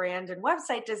 beautiful brand and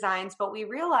website designs, but we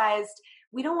realized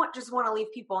we don't just want to leave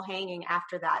people hanging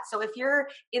after that. So if you're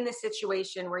in the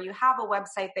situation where you have a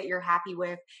website that you're happy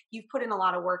with, you've put in a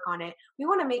lot of work on it, we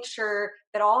want to make sure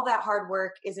that all that hard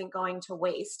work isn't going to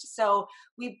waste. So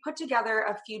we put together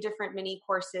a few different mini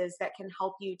courses that can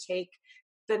help you take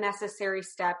the necessary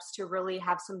steps to really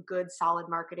have some good, solid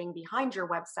marketing behind your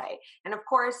website. And of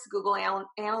course, Google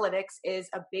Analytics is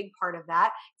a big part of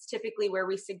that. It's typically where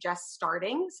we suggest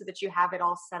starting so that you have it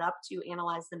all set up to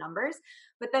analyze the numbers.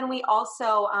 But then we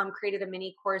also created a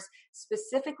mini course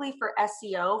specifically for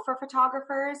SEO for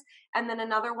photographers, and then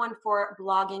another one for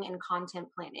blogging and content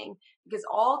planning, because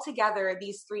all together,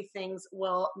 these three things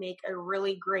will make a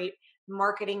really great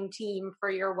marketing team for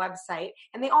your website.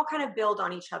 And they all kind of build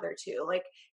on each other too. Like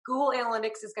Google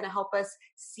Analytics is going to help us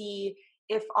see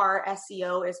if our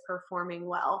SEO is performing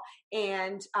well.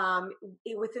 And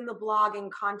within the blog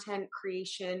and content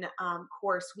creation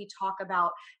course, we talk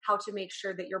about how to make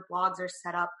sure that your blogs are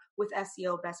set up with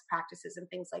SEO best practices and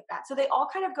things like that. So they all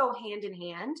kind of go hand in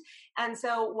hand. And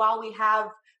so while we have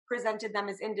presented them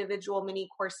as individual mini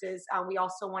courses, we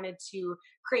also wanted to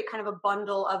create kind of a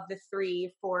bundle of the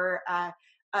three for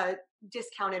a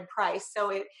discounted price.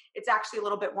 So it's actually a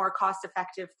little bit more cost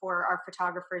effective for our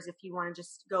photographers if you want to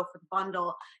just go for the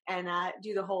bundle and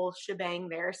do the whole shebang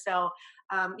there. So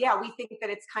yeah, we think that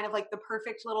it's kind of like the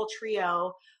perfect little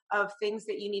trio of things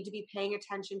that you need to be paying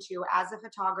attention to as a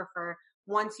photographer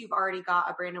once you've already got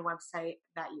a brand new website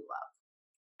that you love.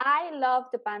 I love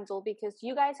the bundle because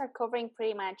you guys are covering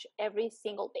pretty much every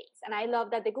single base. And I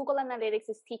love that the Google Analytics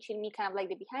is teaching me kind of like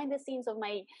the behind the scenes of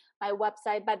my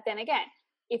website. But then again,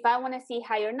 if I want to see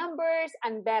higher numbers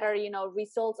and better, you know,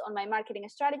 results on my marketing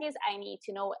strategies, I need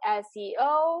to know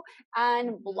SEO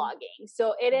and blogging.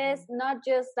 So it is not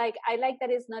just like, I like that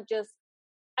it's not just,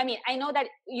 I mean, I know that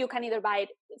you can either buy it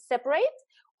separate,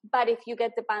 but if you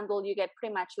get the bundle, you get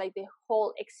pretty much like the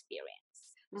whole experience.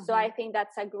 So I think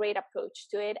that's a great approach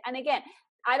to it. And again,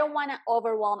 I don't want to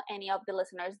overwhelm any of the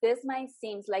listeners. This might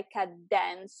seem like a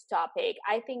dense topic.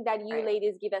 I think that you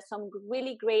ladies give us some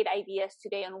really great ideas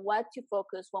today on what to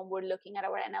focus when we're looking at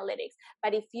our analytics.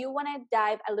 But if you want to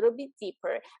dive a little bit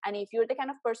deeper, and if you're the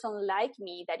kind of person like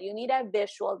me that you need a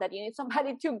visual, that you need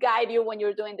somebody to guide you when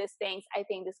you're doing these things, I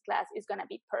think this class is going to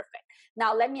be perfect.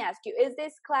 Now, let me ask you, is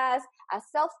this class a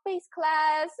self-paced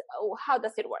class? How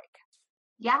does it work?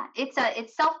 Yeah,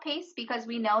 it's self-paced because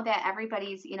we know that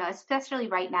everybody's, especially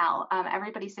right now,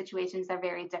 everybody's situations are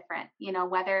very different.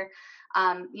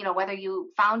 Whether you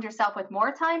found yourself with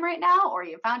more time right now or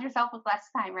you found yourself with less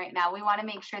time right now, we want to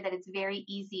make sure that it's very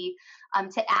easy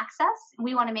to access.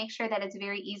 We want to make sure that it's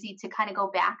very easy to kind of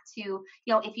go back to,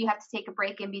 if you have to take a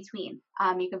break in between,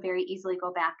 you can very easily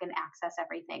go back and access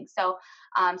everything. So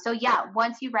yeah,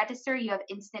 once you register, you have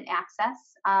instant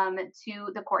access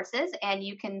to the courses, and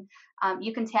you can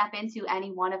tap into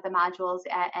any one of the modules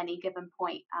at any given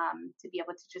point to be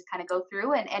able to just kind of go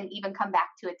through and even come back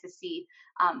to it to see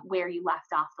where you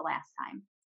left off the last time.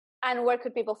 And where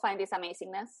could people find this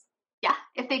amazingness? Yeah,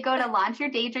 if they go to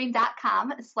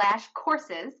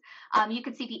launchyourdaydream.com/courses, you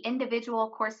can see the individual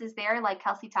courses there. Like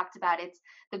Kelsey talked about, it's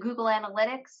the Google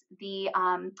Analytics, the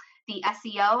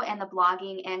SEO, and the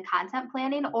blogging and content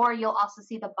planning, or you'll also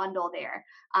see the bundle there.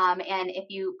 And if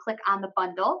you click on the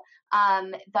bundle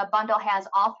has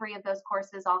all three of those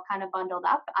courses all kind of bundled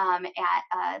up at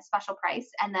a special price.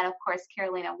 And then, of course,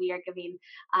 Carolina, we are giving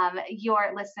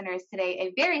your listeners today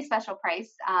a very special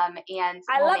price. And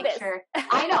I love this. Sure,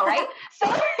 I know, right?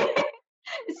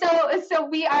 So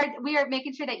we are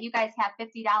making sure that you guys have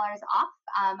 $50 off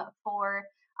for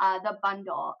the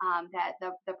bundle, that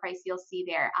the price you'll see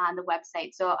there on the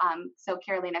website. So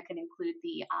Carolina can include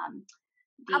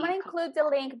I'm going to include the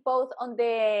link both on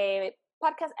the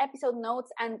podcast episode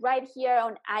notes and right here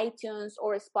on iTunes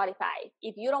or Spotify.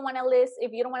 If you don't want to leave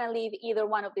either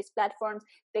one of these platforms,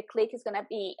 the link is going to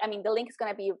be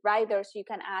right there, so you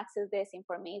can access this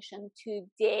information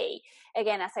today.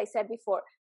 Again, as I said before,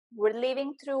 we're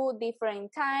living through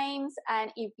different times,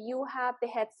 and if you have the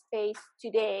headspace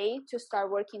today to start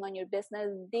working on your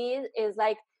business, this is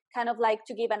to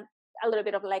give a little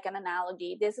bit of like an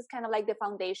analogy. This is kind of like the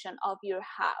foundation of your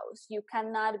house. You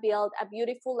cannot build a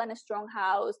beautiful and a strong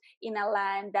house in a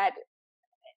land that,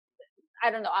 I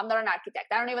don't know, I'm not an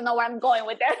architect. I don't even know where I'm going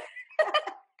with that.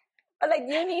 But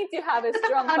you need to have a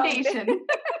strong foundation. You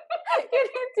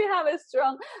need to have a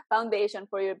strong foundation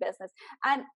for your business.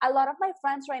 And a lot of my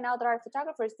friends right now that are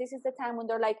photographers, this is the time when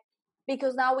they're like,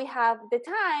 because now we have the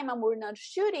time and we're not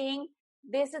shooting,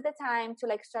 this is the time to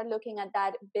start looking at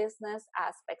that business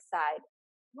aspect side.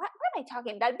 What am I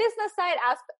talking? That business side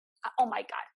aspect. Oh my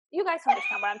God. You guys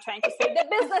understand what I'm trying to say. The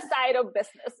business side of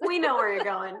business. We know where you're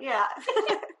going. Yeah.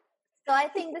 So I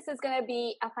think this is going to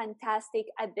be a fantastic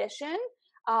addition,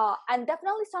 and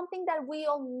definitely something that we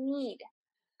all need,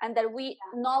 and that we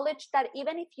acknowledge that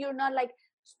even if you're not like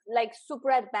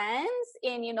super advanced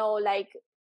in,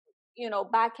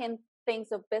 back end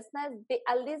things of business,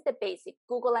 at least the basic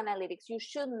Google Analytics, you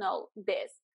should know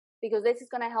this, because this is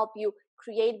going to help you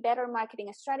create better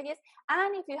marketing strategies.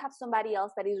 And if you have somebody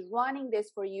else that is running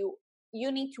this for you,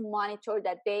 you need to monitor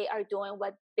that they are doing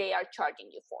what they are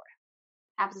charging you for.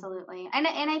 Absolutely. And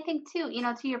I think too,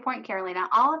 to your point, Carolina,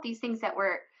 all of these things that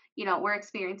we're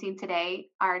experiencing today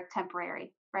are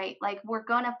temporary, right? We're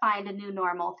going to find a new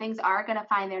normal. Things are going to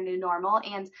find their new normal.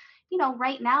 And,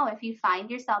 right now, if you find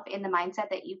yourself in the mindset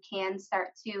that you can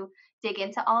start to dig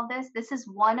into all of this is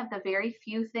one of the very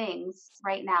few things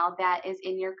right now that is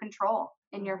in your control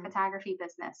in your photography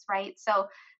business, right? So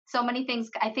many things.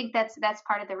 I think that's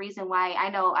part of the reason why I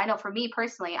know for me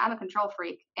personally, I'm a control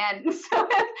freak. And so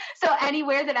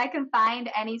anywhere that I can find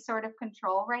any sort of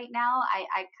control right now,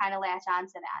 I kind of latch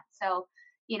onto that. So,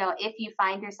 if you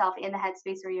find yourself in the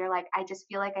headspace where you're like, I just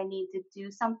feel like I need to do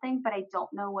something, but I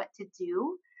don't know what to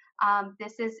do.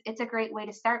 It's a great way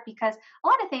to start, because a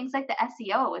lot of things like the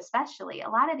SEO, especially a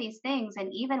lot of these things,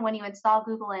 and even when you install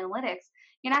Google Analytics,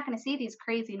 you're not going to see these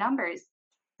crazy numbers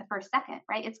the first second,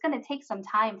 right? It's going to take some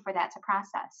time for that to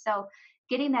process. So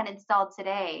getting that installed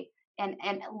today and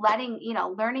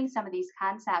learning some of these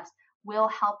concepts will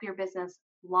help your business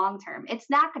long term. It's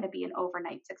not going to be an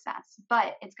overnight success,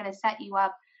 but it's going to set you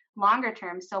up longer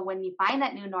term. So when you find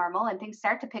that new normal and things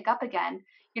start to pick up again,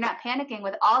 you're not panicking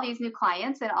with all these new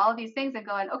clients and all of these things and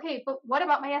going, okay, but what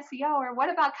about my SEO, or what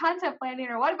about content planning,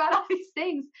 or what about all these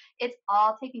things? It's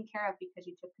all taken care of because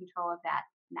you took control of that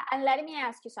now. And let me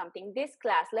ask you something. This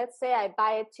class, let's say I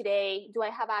buy it today. Do I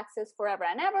have access forever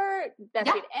and ever? Does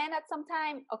it end at some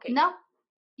time? Okay. No.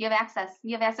 You have access.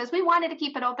 We wanted to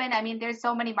keep it open. I mean, there's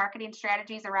so many marketing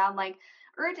strategies around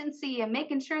urgency and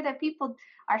making sure that people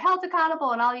are held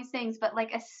accountable and all these things. But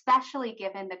especially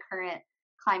given the current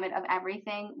climate of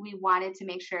everything, we wanted to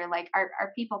make sure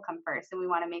our people come first, and we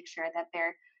want to make sure that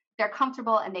they're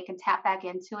comfortable and they can tap back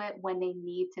into it when they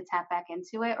need to tap back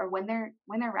into it, or when they're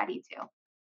ready to.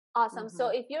 Awesome. So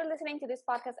if you're listening to this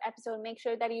podcast episode, make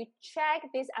sure that you check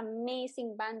this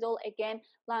amazing bundle. Again,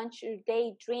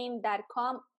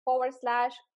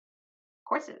 launchyourdaydream.com/courses.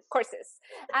 courses.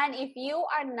 And if you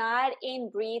are not in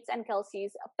Breed's and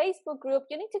Kelsey's Facebook group,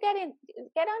 you need to get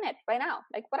on it right now.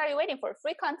 Like, what are you waiting for?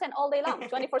 Free content all day long,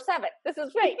 24/7. This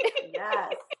is great.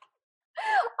 Yes.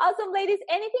 Awesome, ladies.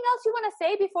 Anything else you want to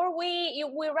say before we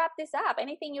wrap this up?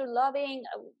 Anything you're loving?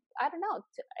 I don't know.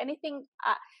 Anything,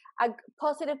 a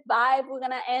positive vibe we're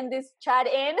going to end this chat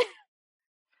in?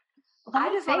 I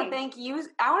just want to thank you.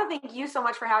 I want to thank you so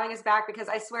much for having us back, because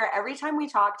I swear every time we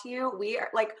talk to you, we are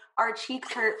like, our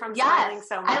cheeks hurt from smiling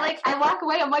so much. I walk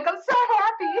away. I'm like, I'm so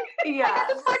happy. Yeah.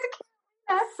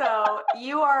 So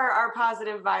you are our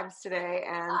positive vibes today,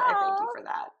 and I thank you for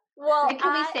that. Well, and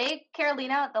can we say,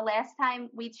 Carolina, the last time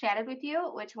we chatted with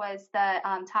you, which was the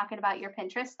talking about your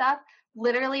Pinterest stuff,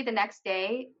 literally the next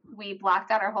day we blocked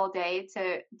out our whole day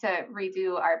to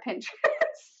redo our Pinterest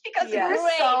because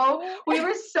we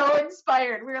were so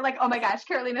inspired. We were like, oh my gosh,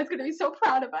 Carolina's going to be so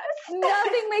proud of us.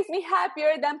 Nothing makes me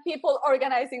happier than people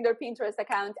organizing their Pinterest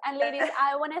account. And ladies,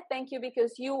 I want to thank you,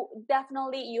 because you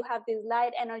have this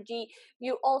light energy.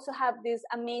 You also have this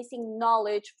amazing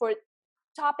knowledge for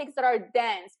topics that are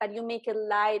dense, but you make it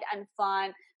light and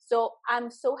fun. So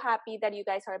I'm so happy that you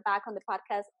guys are back on the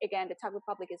podcast. Again, the Talk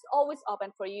Republic is always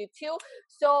open for you too.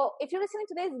 So if you're listening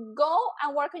to this, go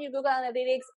and work on your Google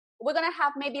Analytics. We're going to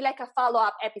have maybe like a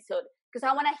follow-up episode, because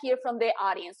I want to hear from the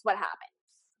audience what happened.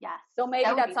 Yes. So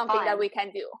maybe that's something that we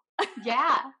can do.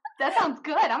 Yeah, that sounds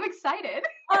good. I'm excited.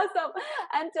 Awesome.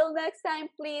 Until next time,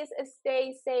 please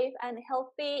stay safe and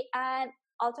healthy, and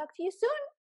I'll talk to you soon.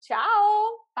 Ciao.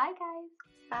 Bye, guys.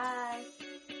 Bye.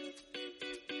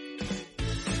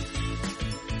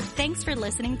 Thanks for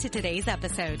listening to today's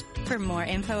episode. For more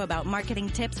info about marketing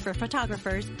tips for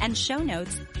photographers and show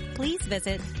notes, please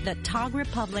visit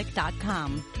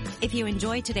thetogrepublic.com. If you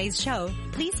enjoyed today's show,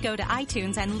 please go to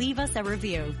iTunes and leave us a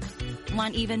review.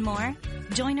 Want even more?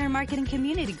 Join our marketing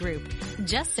community group.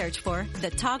 Just search for the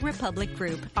Tog Republic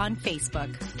Group on Facebook.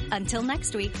 Until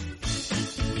next week.